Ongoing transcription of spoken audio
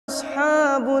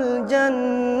أصحاب الجنة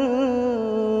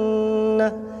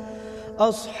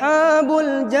أصحاب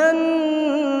الجنة.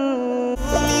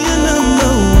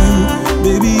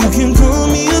 Baby, you can call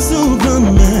me a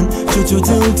Superman.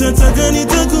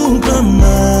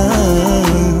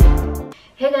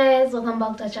 Hey guys, welcome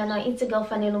back to our channel. It's your girl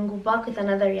Fanny back with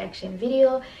another reaction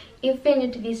video. If you're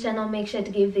new to this channel, make sure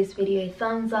to give this video a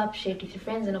thumbs up, share it with your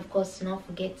friends, and of course do not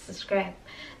forget to subscribe.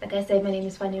 Like I said, my name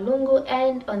is Fanny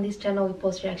and on this channel we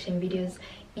post reaction videos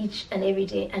each and every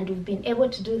day, and we've been able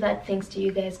to do that thanks to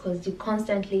you guys, because you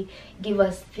constantly give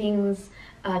us things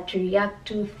to react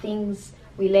to, things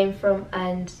we learn from,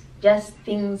 and just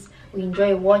things we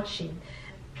enjoy watching.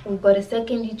 We've got a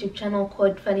second YouTube channel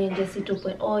called Fanny&jessy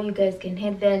 2.0. You guys can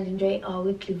head there and enjoy our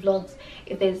weekly vlogs.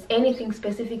 If there's anything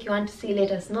specific you want to see, let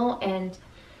us know and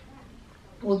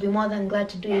we'll be more than glad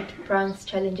to do it. Pranks,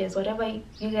 challenges, whatever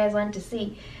you guys want to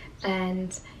see.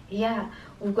 And yeah,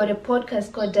 we've got a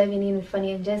podcast called Diving In with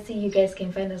Fanny&jessy. You guys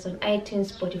can find us on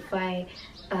iTunes, Spotify,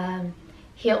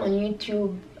 here on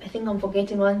YouTube. I think I'm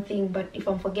forgetting one thing, but if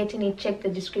I'm forgetting it, check the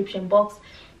description box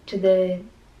to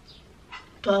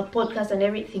our podcast and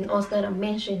everything else that I'm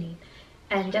mentioning,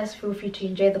 and just feel free to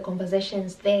enjoy the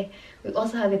conversations there. We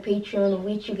also have a Patreon,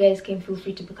 which you guys can feel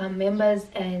free to become members,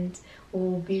 and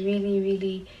we'll be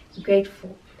really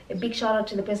grateful. A big shout out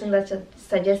to the person that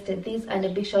suggested this, and a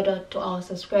big shout out to our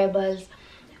subscribers,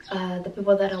 the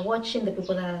people that are watching, the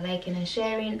people that are liking and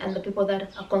sharing, and the people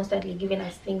that are constantly giving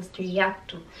us things to react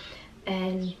to,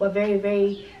 and we're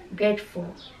very grateful.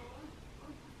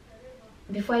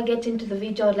 Before I get into the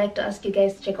video, I'd like to ask you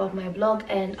guys to check out my blog,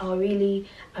 and I'll really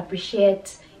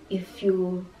appreciate if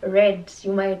you read.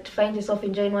 You might find yourself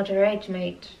enjoying what I write,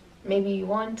 maybe you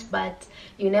won't, but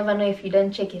you never know if you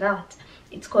don't check it out.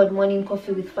 It's called Morning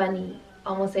Coffee with Fanny.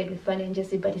 I almost said with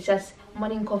Fanny&jessy, but it's just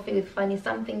Morning Coffee with Fanny.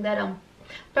 Something that I'm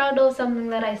proud of, something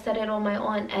that I started on my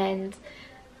own, and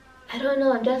I don't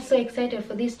know, I'm just so excited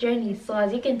for this journey. So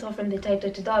as you can tell from the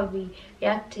title, today I'll be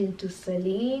reacting to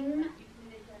Salim,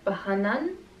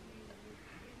 Bahanan.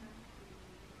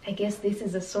 I guess this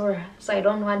is a surah, so I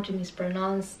don't want to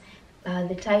mispronounce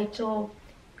the title,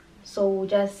 so we'll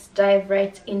just dive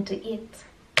right into it.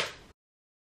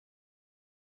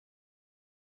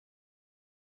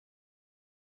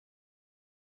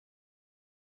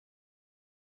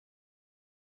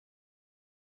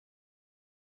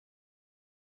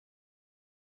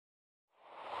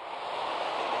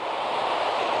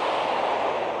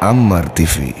 Ammar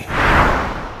TV.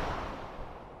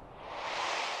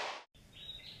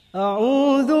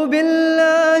 أعوذ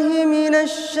بالله من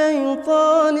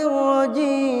الشيطان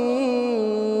الرجيم.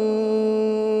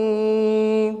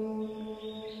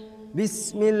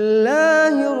 بسم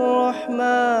الله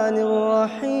الرحمن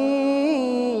الرحيم.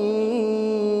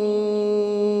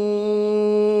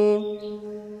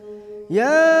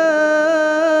 يا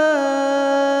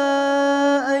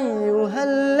أيها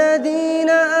الذين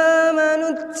آمنوا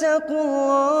اتقوا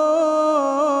الله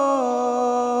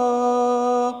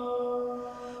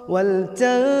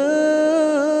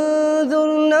ولتنظر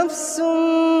نفس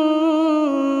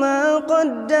ما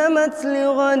قدمت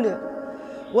لغد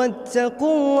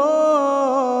واتقوا الله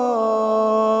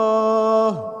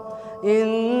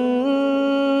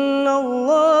إن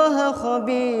الله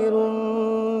خبير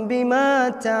بما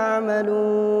تعملون.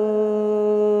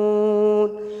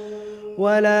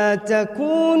 ولا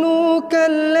تكونوا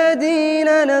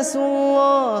كالذين نسوا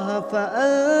الله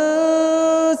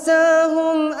فأنساهم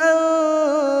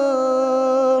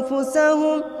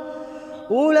أنفسهم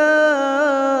أولئك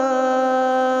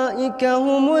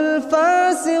هم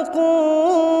الفاسقون.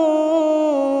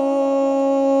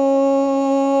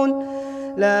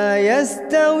 لا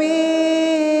يستوي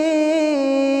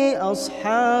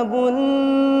أصحاب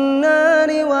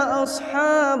النار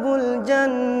وأصحاب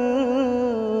الجنة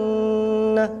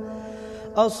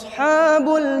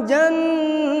أصحاب الجنة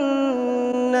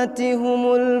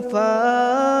هم الفائزون.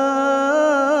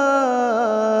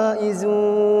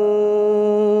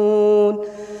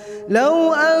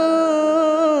 لو أنزلنا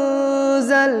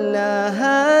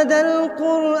هذا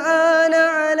القرآن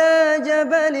على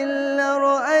جبل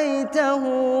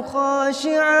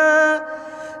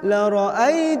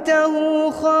لرأيته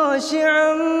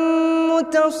خاشعا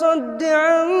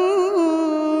متصدعا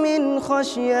من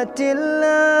خشية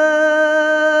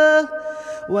الله.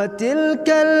 وتلك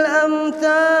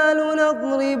الأمثال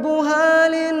نضربها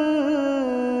للناس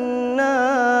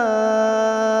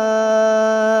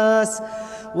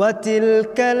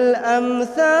وتلك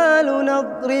الأمثال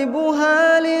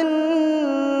نضربها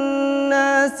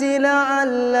للناس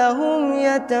لعلهم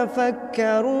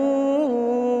يتفكرون.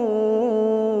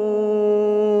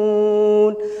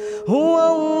 هو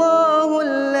الله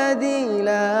الذي لا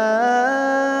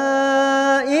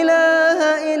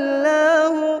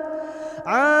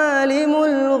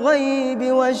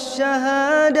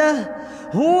الشهادة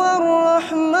هو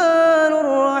الرحمن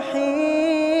الرحيم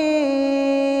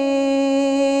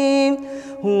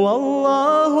هو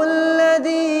الله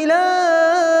الذي لا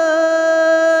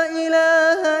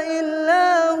إله إلا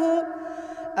هو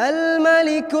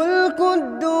الملك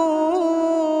القدوس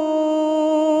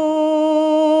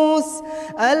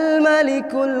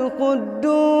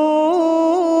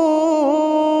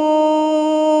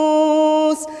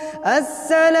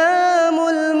السلام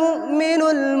المؤمن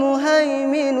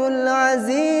المهيمن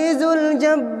العزيز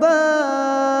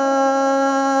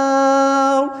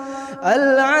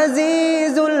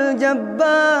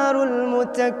الجبار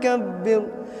المتكبر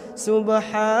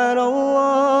سبحان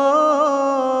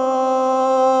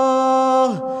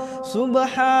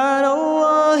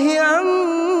الله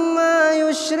عما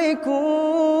يشركون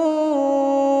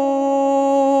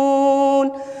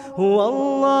هو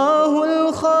الله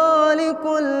الخالق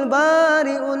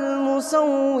البارئ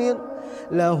المصور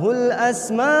له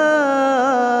الأسماء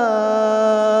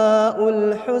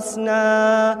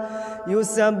الحسنى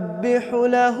يسبح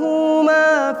له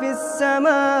ما في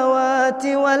السماوات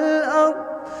والأرض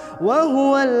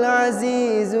وهو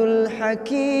العزيز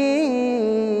الحكيم.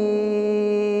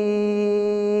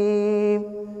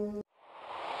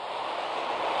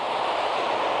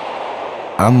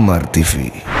 Ammar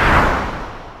TV.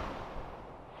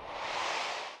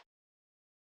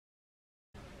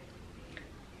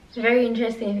 Very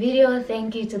interesting video.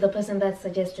 Thank you to the person that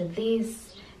suggested this.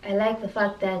 I like the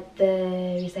fact that the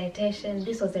recitation,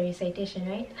 this was the recitation,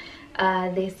 right?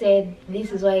 They said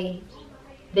this is why,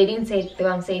 they didn't say it the way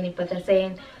I'm saying it, but they're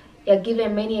saying you're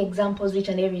given many examples each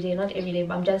and every day, not every day,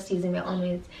 but I'm just using my own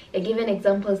words. You're given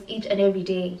examples each and every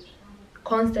day,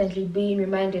 constantly being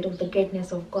reminded of the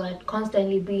greatness of God,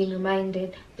 constantly being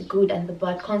reminded the good and the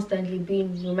bad, constantly being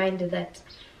reminded that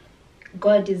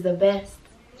God is the best,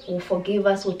 will forgive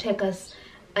us, will take us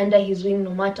under his wing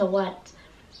no matter what.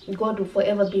 God will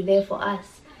forever be there for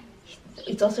us.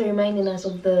 It's also reminding us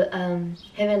of the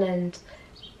heaven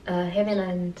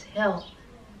and hell.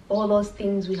 All those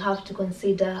things we have to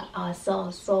consider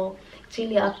ourselves. So it's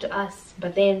really up to us.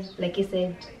 But then, like you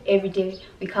said, every day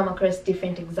we come across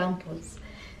different examples.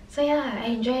 So yeah, I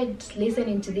enjoyed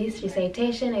listening to this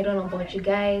recitation. I don't know about you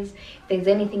guys. If there's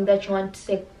anything that you want to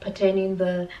say pertaining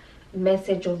the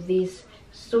message of this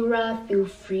surah, feel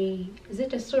free. Is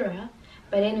it a surah?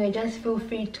 But anyway, just feel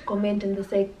free to comment in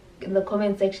the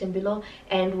comment section below,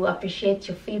 and we'll appreciate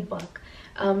your feedback.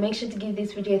 Make sure to give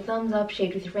this video a thumbs up, share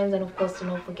it with your friends, and of course do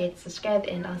not forget to subscribe,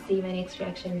 and I'll see you in my next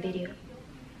reaction video.